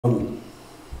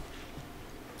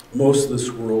Most of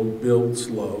this world builds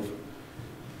love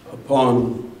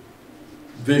upon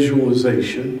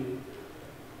visualization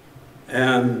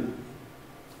and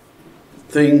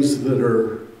things that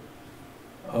are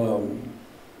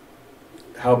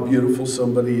how beautiful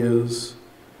somebody is,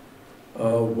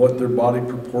 what their body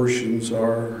proportions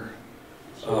are,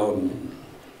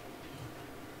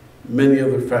 many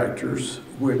other factors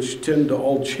which tend to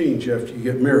all change after you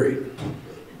get married.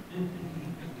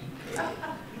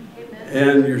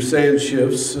 And your sand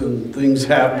shifts and things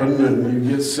happen and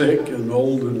you get sick and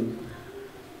old. And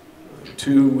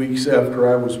 2 weeks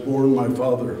after I was born, my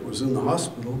father was in the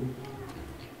hospital.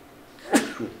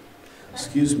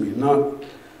 Excuse me, not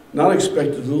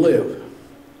expected to live.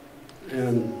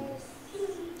 And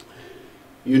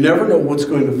you never know what's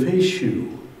going to face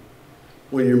you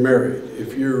when you're married.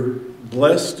 If you're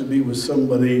blessed to be with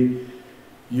somebody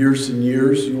years and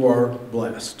years, you are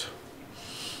blessed.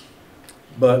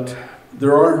 But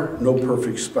there are no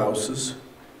perfect spouses.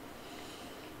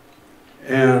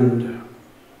 And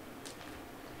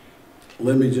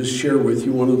let me just share with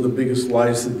you one of the biggest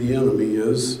lies of the enemy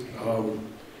is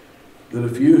that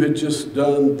if you had just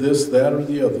done this, that, or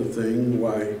the other thing,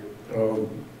 why,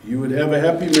 you would have a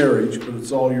happy marriage, but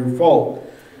it's all your fault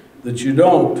that you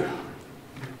don't.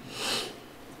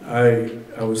 I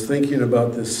was thinking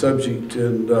about this subject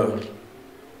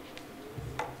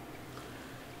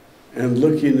and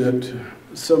looking at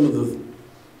some of the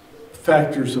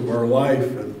factors of our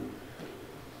life. And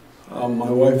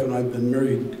my wife and I have been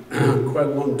married quite a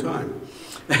long time.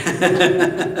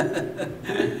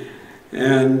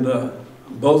 And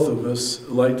both of us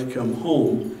like to come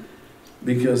home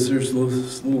because there's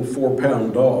this little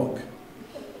 4-pound dog.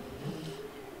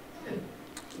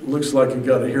 Looks like it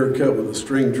got a haircut with a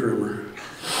string trimmer.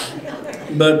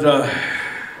 But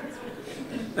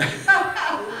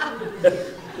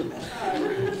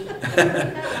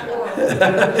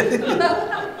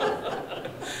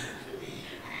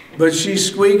but she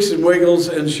squeaks and wiggles,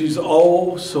 and she's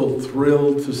oh so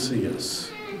thrilled to see us.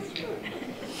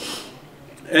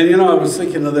 And you know, I was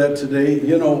thinking of that today.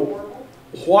 You know,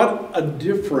 what a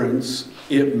difference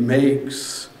it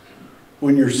makes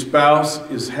when your spouse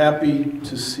is happy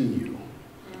to see you.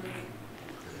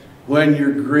 When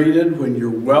you're greeted, when you're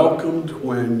welcomed,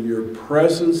 when your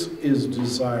presence is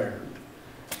desired.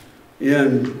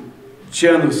 In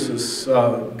Genesis,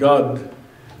 God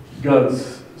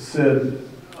said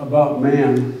about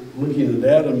man, looking at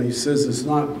Adam, he says it's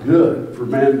not good for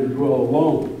man to dwell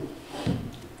alone.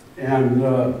 And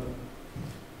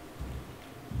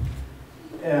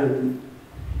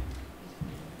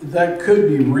that could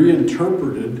be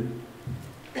reinterpreted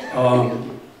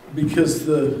because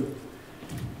the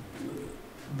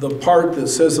part that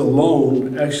says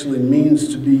alone actually means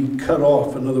to be cut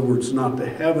off. In other words, not to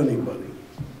have anybody.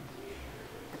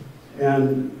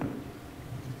 And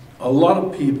a lot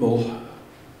of people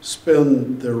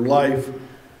spend their life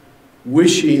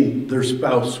wishing their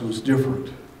spouse was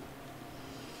different.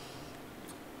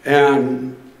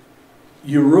 And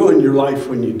you ruin your life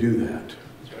when you do that.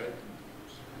 That's right.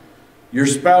 Your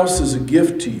spouse is a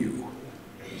gift to you.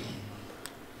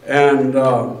 And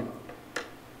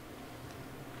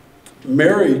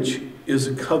marriage is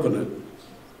a covenant.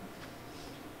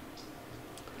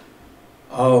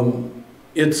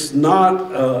 It's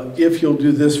not, if you'll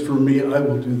do this for me, I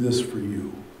will do this for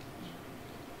you.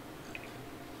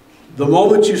 The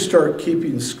moment you start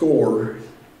keeping score,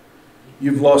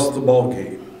 you've lost the ball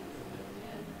game.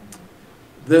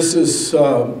 This is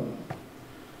not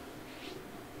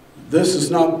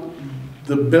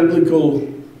the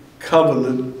biblical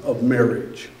covenant of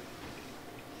marriage.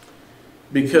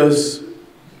 Because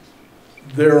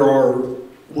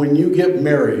when you get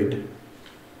married,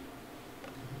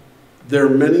 there are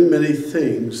many, many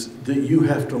things that you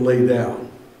have to lay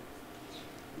down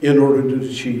in order to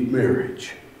achieve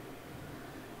marriage.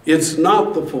 It's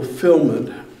not the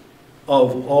fulfillment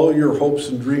of all your hopes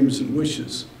and dreams and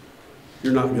wishes.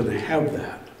 You're not going to have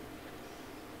that.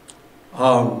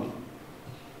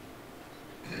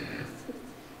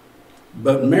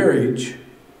 But marriage,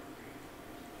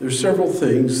 there's several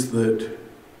things that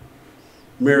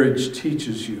marriage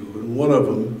teaches you, and one of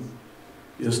them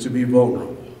is to be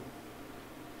vulnerable.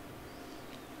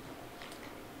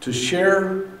 To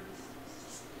share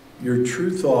your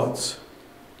true thoughts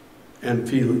and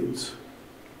feelings.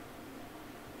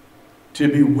 To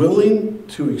be willing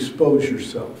to expose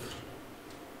yourself.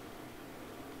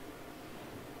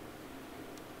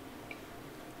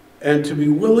 And to be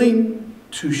willing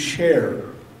to share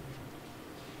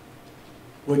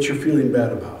what you're feeling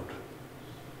bad about.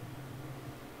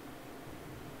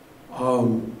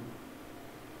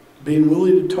 being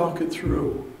willing to talk it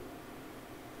through,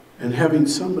 and having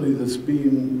somebody that's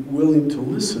being willing to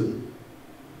listen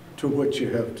to what you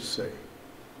have to say.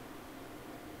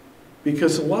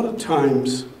 Because a lot of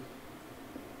times,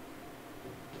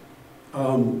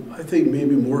 I think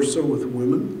maybe more so with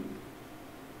women,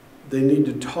 they need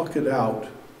to talk it out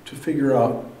to figure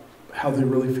out how they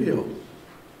really feel.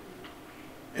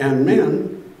 And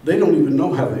men, they don't even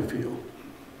know how they feel.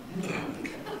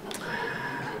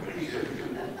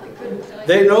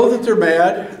 They know that they're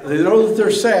mad, they know that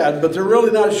they're sad, but they're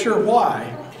really not sure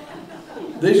why.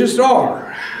 They just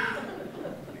are.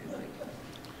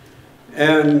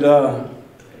 And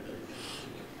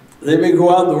they may go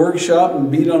out in the workshop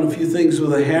and beat on a few things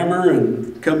with a hammer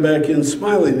and come back in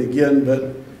smiling again,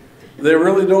 but they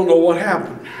really don't know what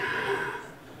happened.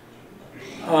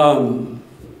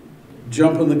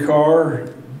 Jump in the car,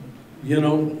 you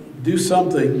know, do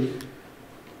something.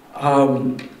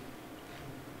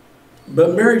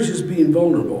 But marriage is being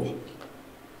vulnerable.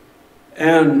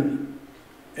 And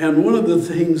one of the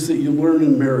things that you learn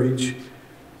in marriage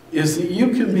is that you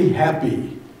can be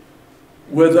happy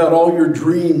without all your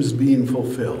dreams being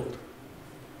fulfilled.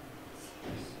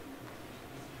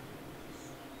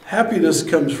 Happiness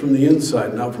comes from the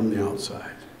inside, not from the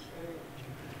outside.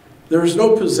 There is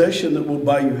no possession that will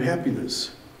buy you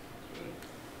happiness.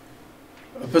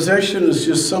 A possession is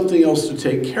just something else to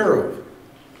take care of.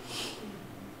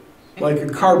 Like a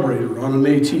carburetor on an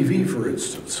ATV, for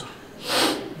instance.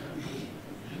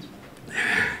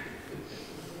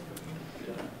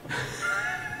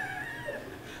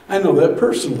 I know that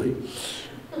personally.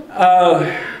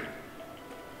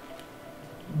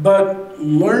 But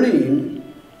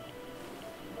learning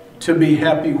to be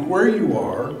happy where you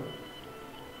are,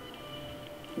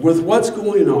 with what's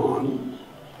going on,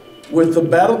 with the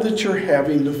battle that you're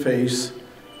having to face,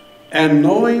 and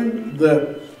knowing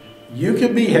that you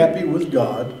can be happy with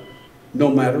God no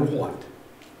matter what.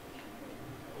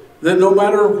 That no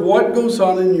matter what goes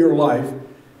on in your life,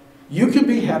 you can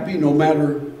be happy no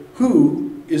matter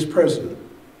who is president.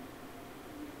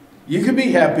 You can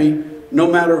be happy no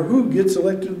matter who gets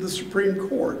elected to the Supreme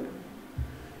Court.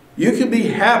 You can be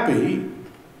happy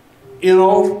in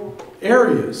all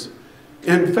areas.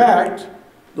 In fact,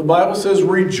 the Bible says,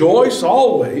 rejoice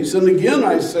always. And again,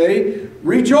 I say,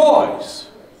 rejoice.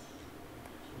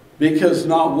 Because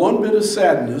not one bit of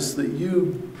sadness that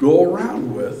you go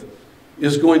around with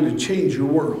is going to change your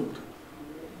world.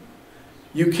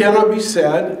 You cannot be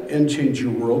sad and change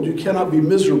your world. You cannot be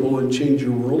miserable and change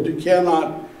your world. You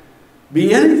cannot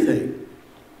be anything.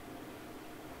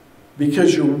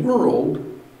 Because your world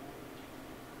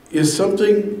is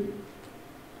something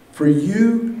for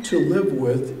you to live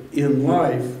with in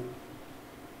life.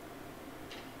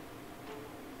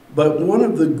 But one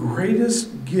of the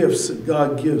greatest gifts that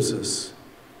God gives us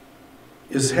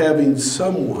is having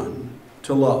someone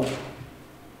to love.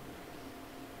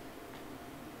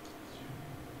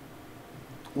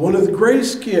 One of the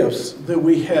greatest gifts that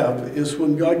we have is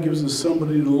when God gives us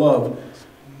somebody to love,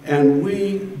 and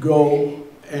we go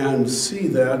and see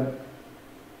that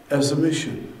as a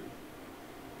mission.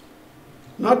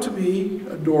 Not to be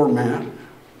a doormat,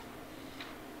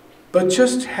 but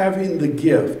just having the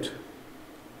gift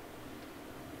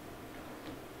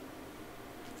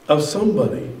of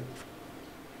somebody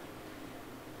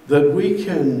that we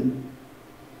can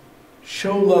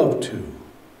show love to,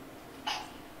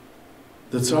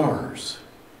 that's ours,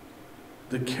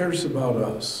 that cares about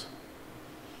us.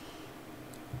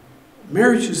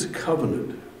 Marriage is a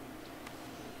covenant.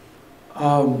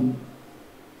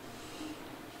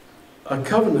 A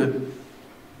covenant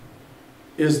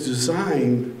is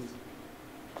designed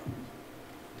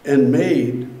and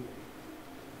made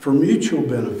for mutual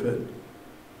benefit,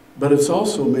 but it's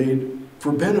also made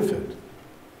for benefit.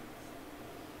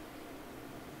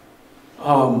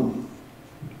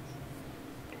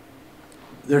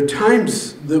 There are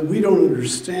times that we don't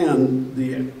understand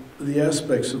the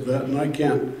aspects of that, and I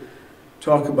can't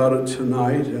talk about it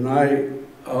tonight, and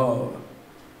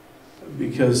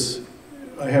because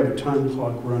I have a time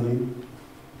clock running.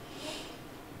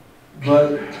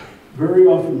 But very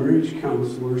often marriage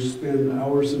counselors spend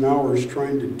hours and hours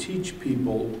trying to teach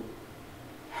people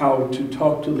how to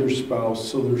talk to their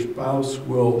spouse so their spouse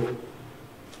will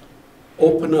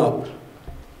open up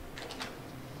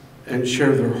and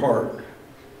share their heart.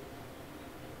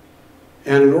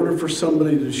 And in order for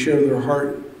somebody to share their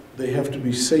heart, they have to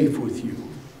be safe with you.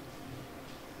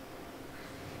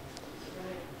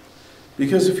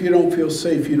 Because if you don't feel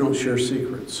safe, you don't share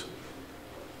secrets.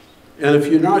 And if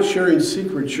you're not sharing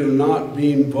secrets, you're not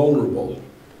being vulnerable.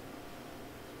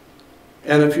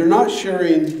 And if you're not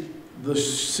sharing the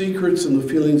secrets and the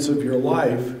feelings of your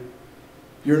life,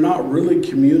 you're not really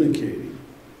communicating.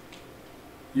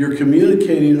 You're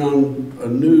communicating on a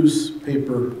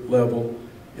newspaper level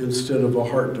instead of a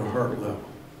heart-to-heart level.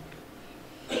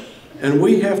 And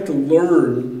we have to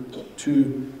learn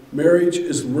to, marriage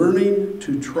is learning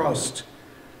to trust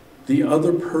the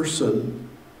other person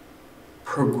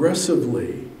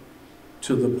progressively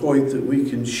to the point that we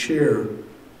can share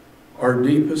our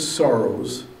deepest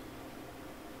sorrows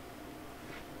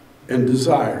and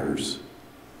desires,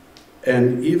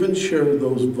 and even share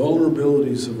those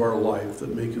vulnerabilities of our life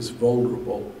that make us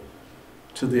vulnerable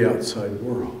to the outside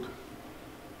world.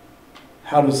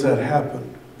 How does that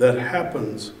happen? That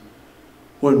happens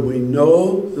when we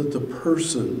know that the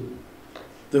person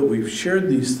that we've shared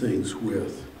these things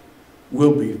with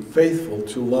will be faithful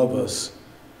to love us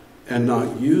and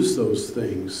not use those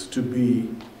things to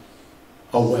be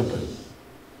a weapon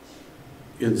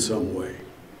in some way.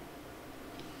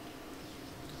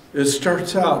 It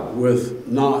starts out with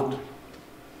not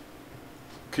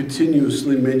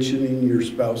continuously mentioning your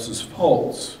spouse's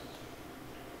faults.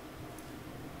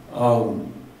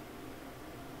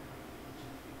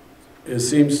 It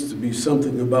seems to be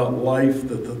something about life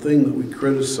that the thing that we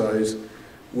criticize,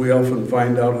 we often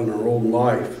find out in our own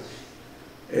life.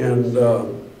 And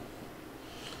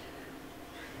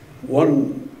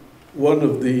one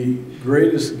of the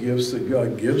greatest gifts that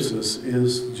God gives us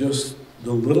is just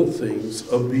the little things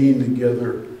of being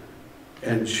together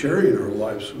and sharing our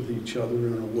lives with each other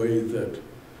in a way that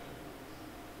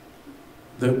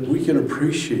we can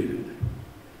appreciate it.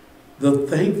 The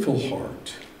thankful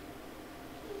heart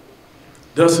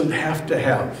doesn't have to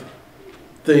have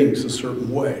things a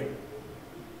certain way.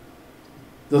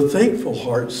 The thankful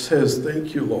heart says,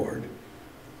 thank you, Lord,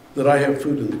 that I have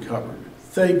food in the cupboard.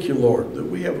 Thank you, Lord, that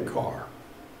we have a car.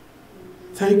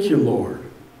 Thank you, Lord,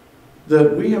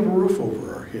 that we have a roof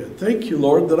over our head. Thank you,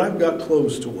 Lord, that I've got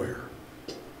clothes to wear.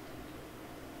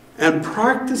 And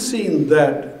practicing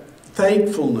that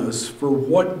thankfulness for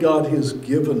what God has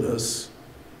given us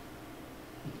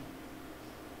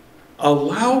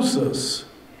allows us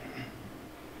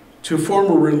to form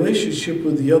a relationship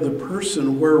with the other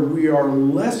person where we are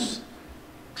less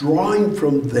drawing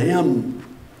from them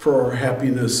for our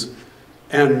happiness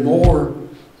and more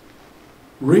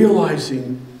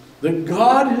realizing that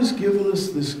God has given us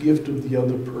this gift of the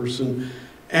other person,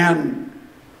 and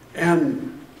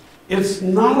it's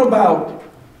not about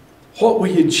what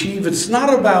we achieve. It's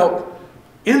not about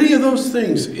any of those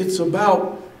things. It's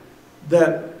about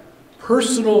that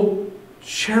personal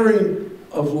sharing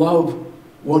of love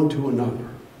one to another.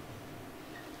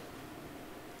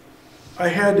 I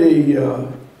had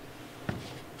a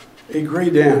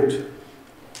great aunt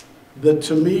that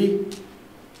to me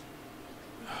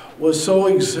was so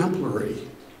exemplary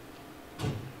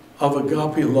of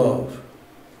agape love.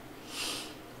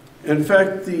 In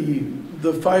fact,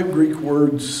 the 5 Greek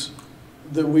words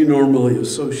that we normally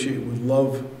associate with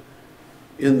love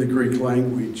in the Greek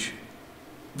language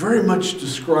very much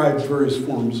describe various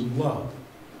forms of love.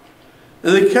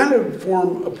 And they kind of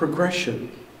form a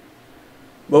progression.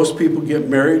 Most people get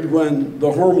married when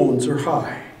the hormones are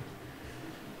high.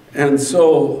 And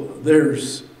so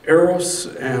there's eros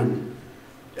and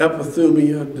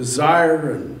epithumia,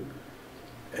 desire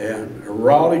and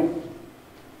erotic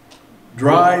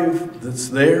drive that's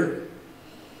there.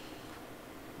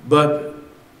 But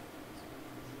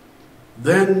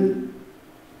then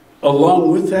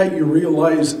along with that, you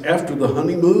realize after the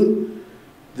honeymoon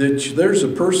that there's a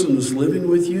person that's living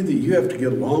with you that you have to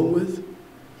get along with.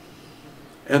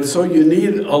 And so you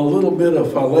need a little bit of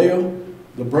phileo,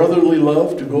 the brotherly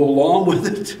love, to go along with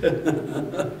it.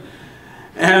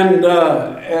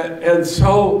 And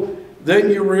so then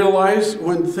you realize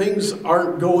when things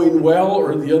aren't going well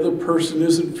or the other person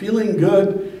isn't feeling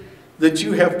good, that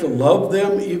you have to love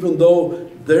them even though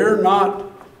they're not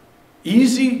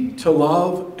easy to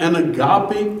love, and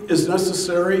agape is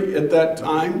necessary at that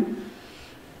time.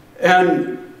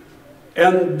 And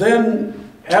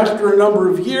then after a number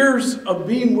of years of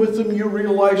being with them, you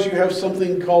realize you have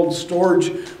something called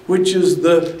storge, which is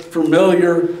the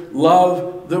familiar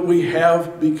love that we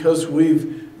have because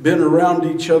we've been around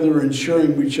each other and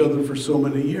sharing with each other for so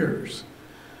many years.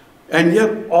 And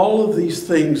yet all of these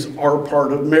things are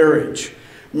part of marriage.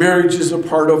 Marriage is a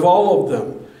part of all of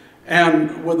them.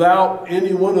 And without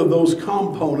any one of those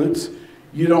components,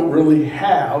 you don't really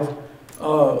have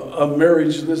a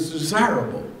marriage that's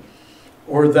desirable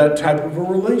or that type of a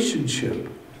relationship.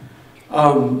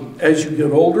 As you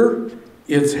get older,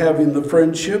 it's having the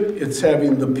friendship, it's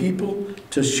having the people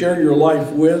to share your life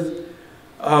with.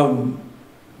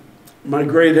 My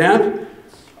great aunt,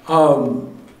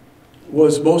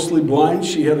 was mostly blind.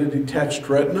 She had a detached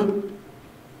retina.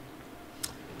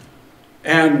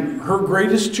 And her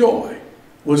greatest joy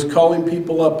was calling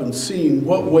people up and seeing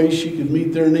what way she could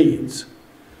meet their needs.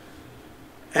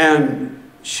 And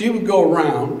she would go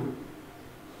around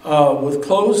with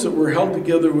clothes that were held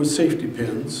together with safety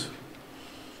pins.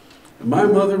 And my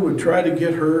mother would try to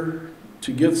get her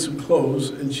to get some clothes,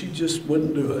 and she just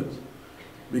wouldn't do it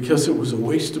because it was a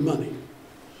waste of money.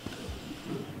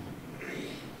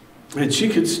 And she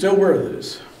could still wear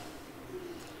this.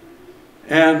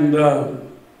 And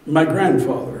my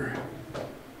grandfather,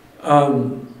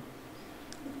 kind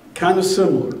of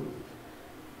similar.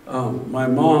 My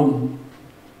mom,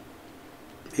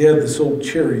 he had this old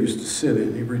chair he used to sit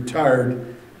in. He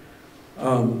retired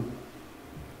from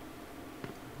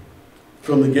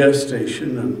the gas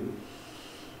station and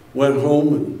went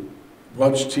home and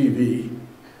watched TV.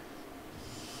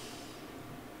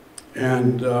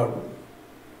 And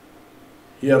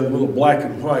he had a little black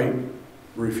and white,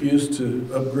 refused to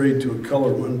upgrade to a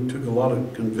color one. Took a lot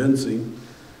of convincing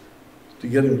to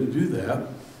get him to do that.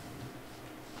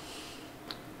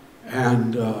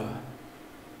 And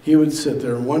he would sit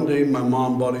there, and one day my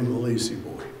mom bought him a Lazy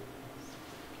Boy.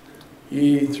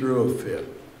 He threw a fit.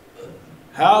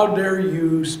 How dare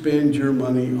you spend your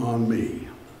money on me?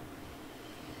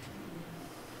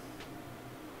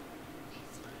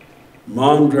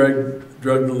 Mom drugged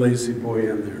the Lazy Boy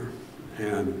in there,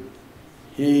 and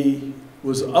he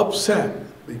was upset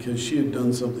because she had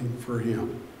done something for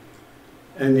him.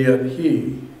 And yet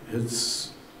he had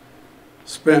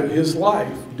spent his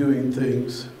life doing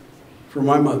things for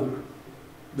my mother.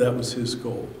 That was his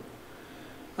goal.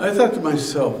 I thought to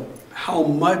myself, how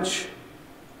much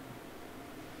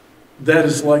that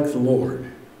is like the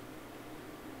Lord,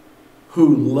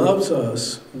 who loves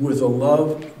us with a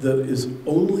love that is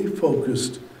only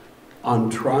focused on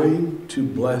trying to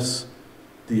bless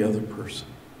the other person.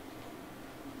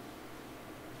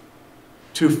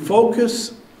 To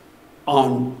focus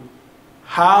on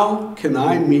how can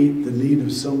I meet the need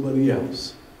of somebody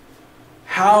else?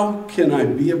 How can I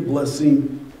be a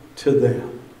blessing to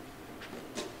them?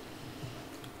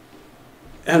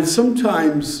 And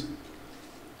sometimes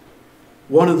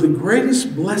one of the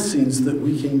greatest blessings that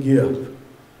we can give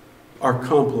are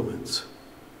compliments.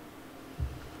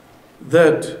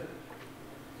 That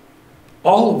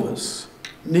all of us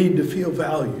need to feel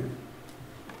valued,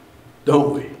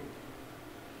 don't we?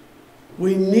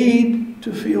 We need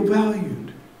to feel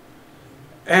valued.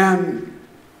 And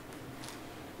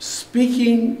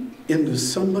speaking into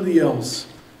somebody else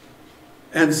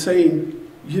and saying,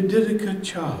 you did a good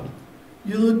job.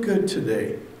 You look good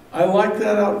today. I like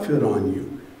that outfit on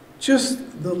you.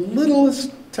 Just the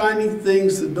littlest tiny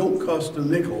things that don't cost a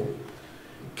nickel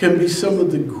can be some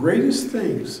of the greatest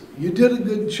things. You did a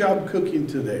good job cooking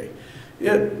today.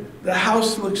 The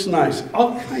house looks nice.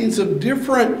 All kinds of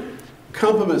different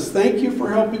compliments. Thank you for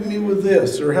helping me with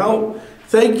this, or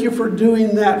thank you for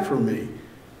doing that for me.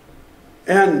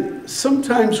 And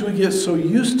sometimes we get so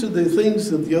used to the things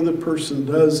that the other person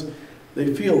does,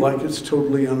 they feel like it's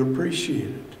totally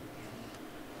unappreciated.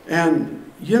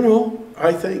 And, you know,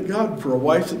 I thank God for a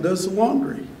wife that does the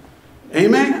laundry.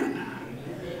 Amen.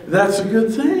 That's a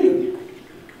good thing.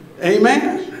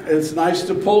 Amen. It's nice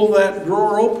to pull that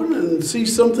drawer open and see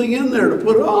something in there to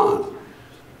put on.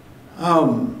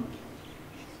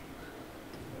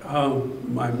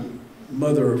 My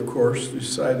mother, of course,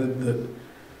 decided that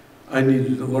I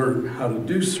needed to learn how to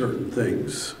do certain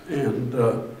things. And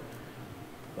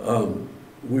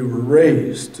we were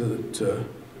raised to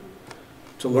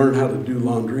learn how to do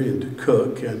laundry and to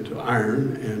cook and to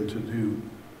iron and to do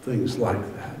things like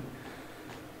that.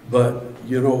 But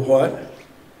you know what?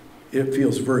 It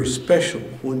feels very special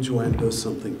when Joanne does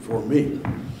something for me.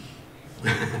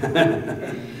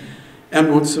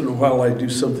 And once in a while I do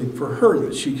something for her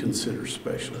that she considers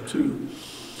special too.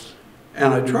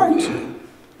 And I try to.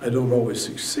 I don't always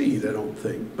succeed, I don't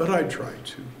think, but I try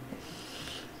to.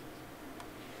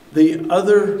 The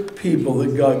other people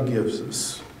that God gives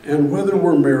us, and whether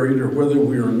we're married or whether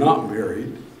we are not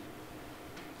married,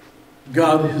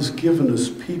 God has given us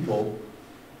people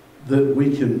that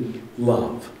we can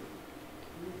love,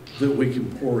 that we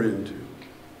can pour into.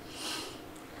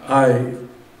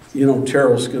 You know,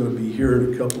 Terrell's going to be here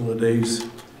in a couple of days,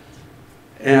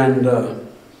 and I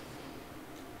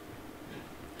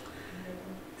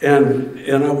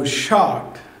was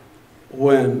shocked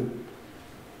when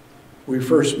we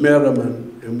first met him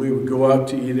and we would go out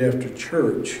to eat after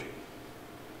church,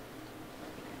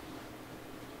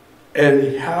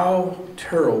 and how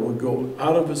Terrell would go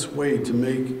out of his way to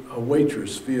make a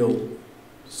waitress feel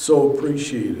so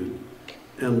appreciated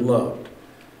and loved.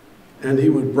 And he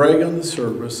would brag on the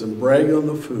service and brag on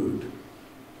the food.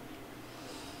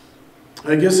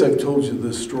 I guess I've told you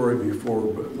this story before,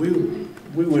 but we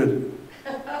went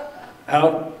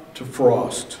out to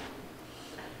Frost,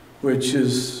 which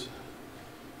is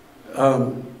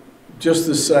just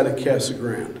this side of Casa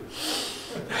Grande.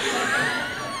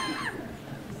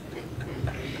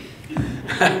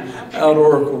 Out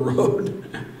Oracle Road.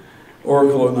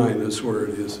 Oracle and I, that's where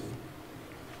it is.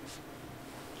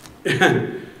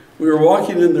 And we were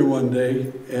walking in there one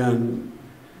day and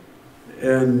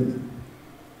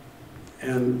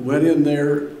went in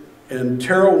there, and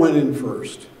Terrell went in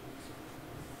first.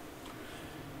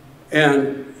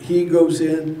 And he goes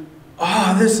in,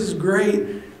 "Ah, this is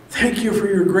great. Thank you for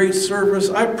your great service.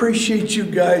 I appreciate you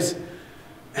guys."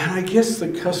 And I guess the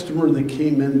customer that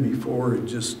came in before had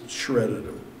just shredded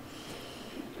him.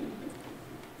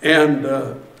 And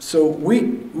so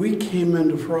we came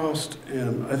into Frost,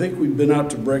 and I think we'd been out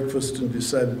to breakfast and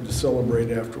decided to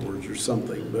celebrate afterwards or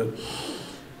something. But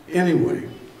anyway,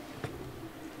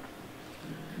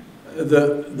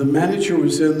 the manager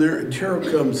was in there, and Terrell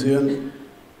comes in,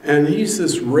 and he's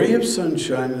this ray of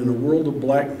sunshine in a world of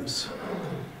blackness.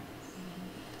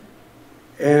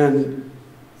 And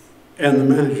the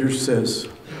manager says,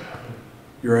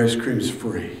 "Your ice cream's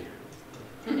free."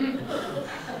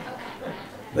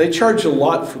 They charge a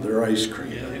lot for their ice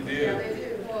cream. Yeah, they do.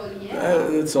 Well, yeah.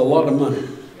 It's a lot of money.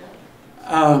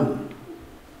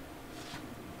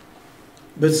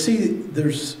 But see,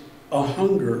 there's a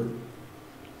hunger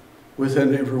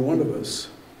within every one of us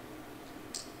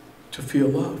to feel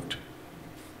loved.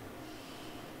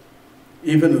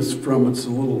 Even as from its a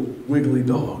little wiggly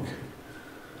dog.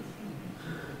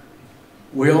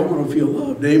 We all want to feel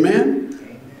loved.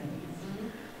 Amen?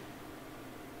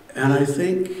 And I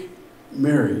think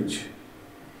marriage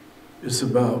is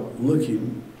about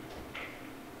looking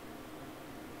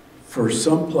for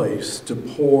some place to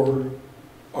pour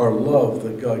our love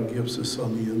that God gives us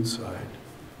on the inside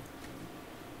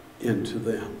into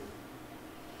them.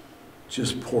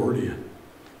 Just pour it in.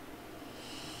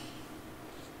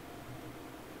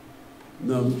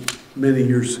 Now, many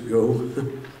years ago,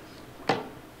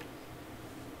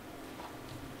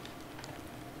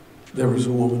 there was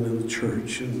a woman in the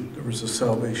church, and there was a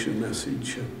salvation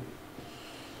message,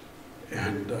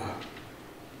 and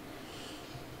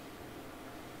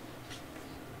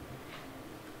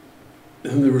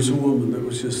there was a woman that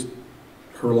was just,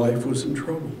 her life was in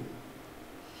trouble.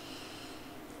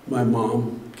 My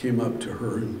mom came up to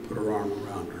her and put her arm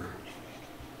around her,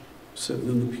 sitting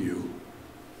in the pew,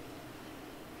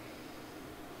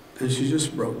 and she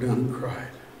just broke down and cried.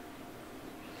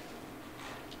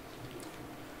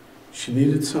 She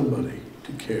needed somebody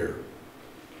to care.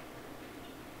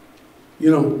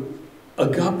 You know,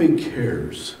 agape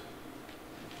cares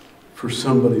for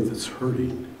somebody that's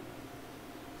hurting,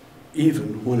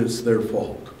 even when it's their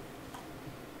fault.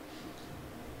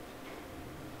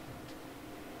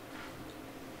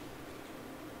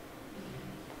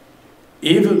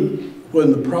 Even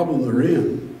when the problem they're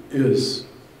in is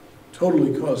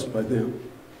totally caused by them.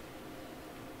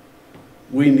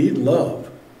 We need love.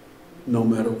 No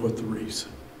matter what the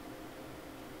reason.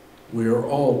 We are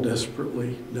all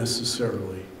desperately,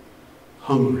 necessarily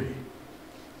hungry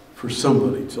for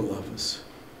somebody to love us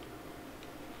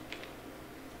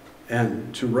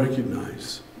and to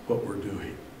recognize what we're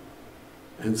doing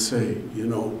and say, you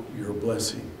know, you're a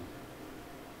blessing.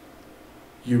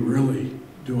 You really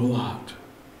do a lot.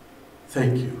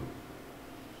 Thank you.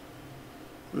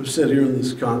 I've sat here in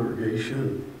this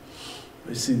congregation.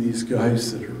 I see these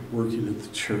guys that are working at the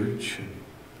church. And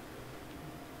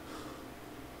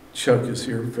Chuck is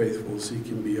here, faithful as he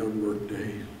can be on work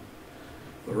day.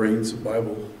 Lorraine's a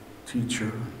Bible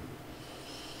teacher.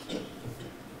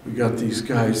 We got these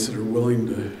guys that are willing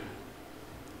to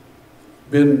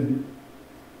been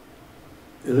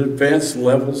in advanced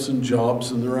levels and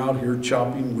jobs, and they're out here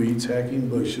chopping weeds, hacking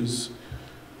bushes,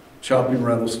 chopping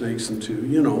rattlesnakes in two,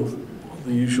 you know, all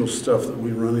the usual stuff that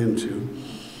we run into.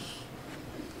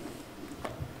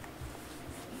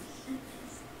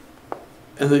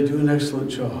 And they do an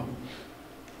excellent job.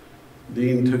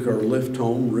 Dean took our lift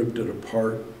home, ripped it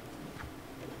apart,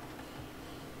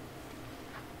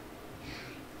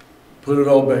 put it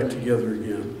all back together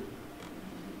again.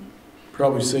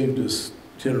 Probably saved us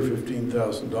 $10,000 or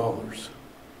 $15,000.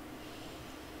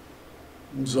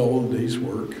 It was all a day's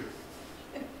work.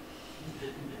 A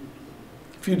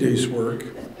few days' work,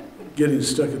 getting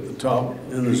stuck at the top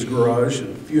in his garage,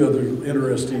 and a few other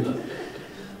interesting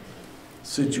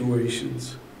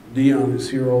situations. Dion is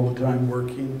here all the time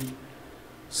working.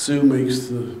 Sue makes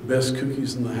the best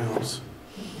cookies in the house.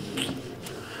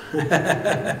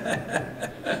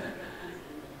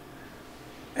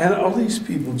 And all these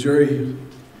people, Jerry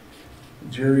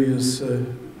is a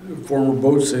former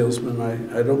boat salesman.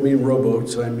 I don't mean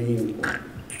rowboats, I mean,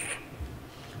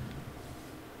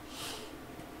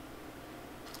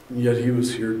 yet he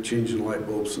was here changing light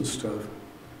bulbs and stuff.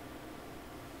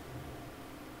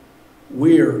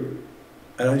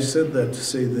 And I said that to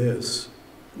say this,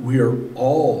 we are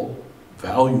all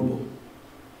valuable,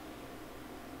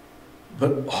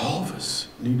 but all of us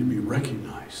need to be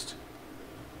recognized.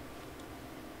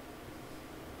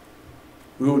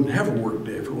 We wouldn't have a work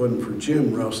day if it wasn't for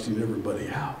Jim rousting everybody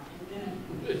out.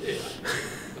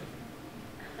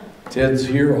 Ted's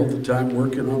here all the time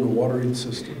working on the watering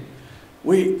system.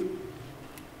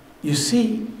 You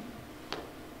see,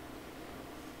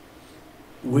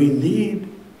 we need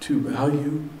to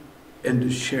value and to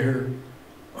share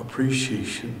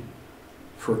appreciation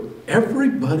for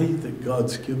everybody that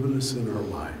God's given us in our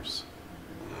lives.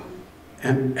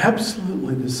 And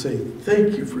absolutely to say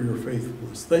thank you for your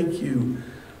faithfulness. Thank you,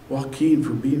 Joaquin,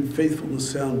 for being faithful to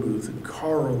Sound Booth, and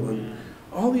Carl, and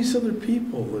all these other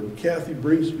people. And Kathy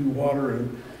brings me water,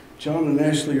 and John and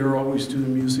Ashley are always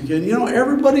doing music. And you know,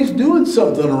 everybody's doing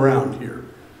something around here.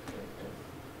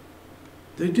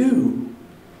 They do.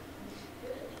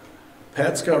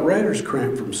 Pat's got writer's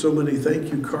cramp from so many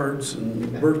thank you cards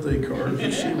and birthday cards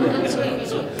that she writes out.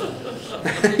 So.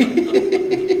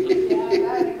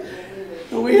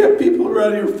 We have people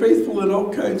around here faithful in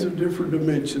all kinds of different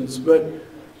dimensions, but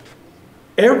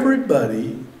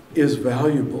everybody is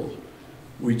valuable.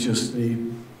 We just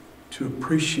need to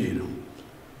appreciate them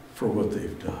for what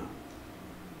they've done.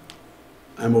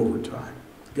 I'm over time.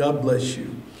 God bless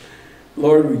you.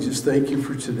 Lord, we just thank you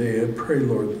for today. I pray,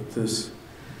 Lord, that this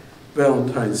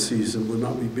Valentine's season would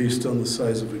not be based on the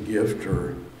size of a gift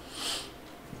or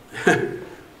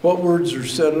what words are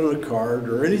said on a card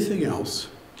or anything else.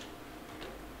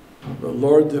 But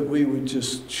Lord, that we would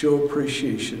just show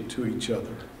appreciation to each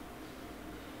other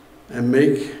and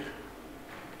make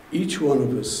each one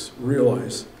of us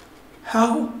realize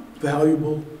how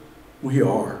valuable we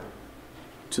are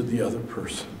to the other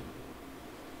person.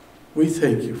 We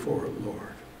thank you for it,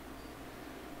 Lord.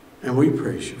 And we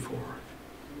praise you for it.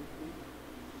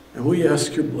 And we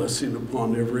ask your blessing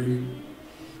upon every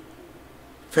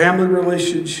family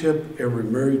relationship, every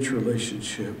marriage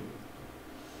relationship,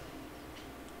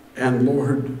 and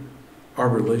Lord, our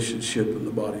relationship in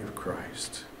the body of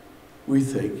Christ. We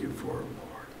thank you for it,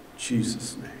 Lord. In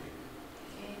Jesus' name.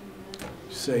 Amen.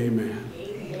 Say amen.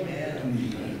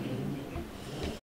 Amen.